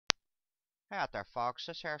Hey out there, folks.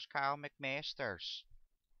 This here's Kyle McMasters,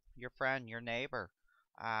 your friend, your neighbor.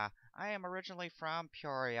 I am originally from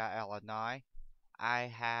Peoria, Illinois.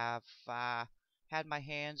 I have had my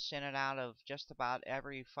hands in and out of just about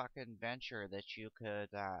every fucking venture that you could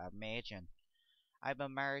imagine. I've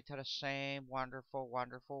been married to the same wonderful,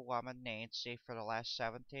 wonderful woman, Nancy, for the last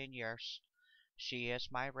 17 years. She is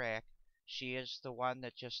my wreck. She is the one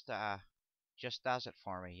that just does it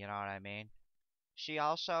for me. You know what I mean? She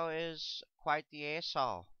also is quite the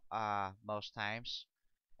asshole, most times.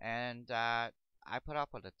 And I put up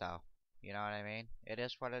with it though. You know what I mean? It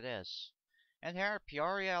is what it is. And here in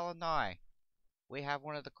Peoria, Illinois, we have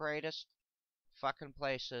one of the greatest fucking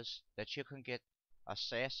places that you can get a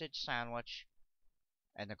sausage sandwich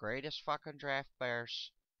and the greatest fucking draft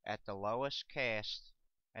beers at the lowest cost,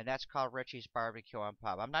 and that's called Richie's Barbecue and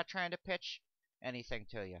Pub. I'm not trying to pitch anything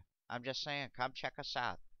to you. I'm just saying, come check us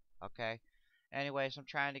out, okay? Anyways, I'm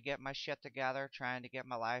trying to get my shit together, trying to get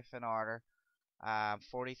my life in order. I'm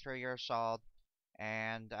 43 years old,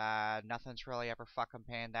 and nothing's really ever fucking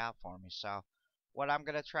panned out for me. So, what I'm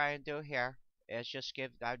gonna try and do here is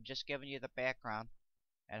I'm just giving you the background,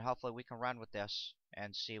 and hopefully we can run with this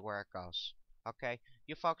and see where it goes. Okay,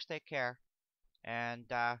 you folks take care, and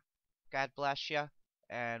God bless you,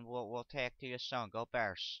 and we'll talk to you soon. Go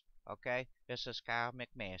Bears. Okay, this is Kyle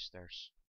McMasters.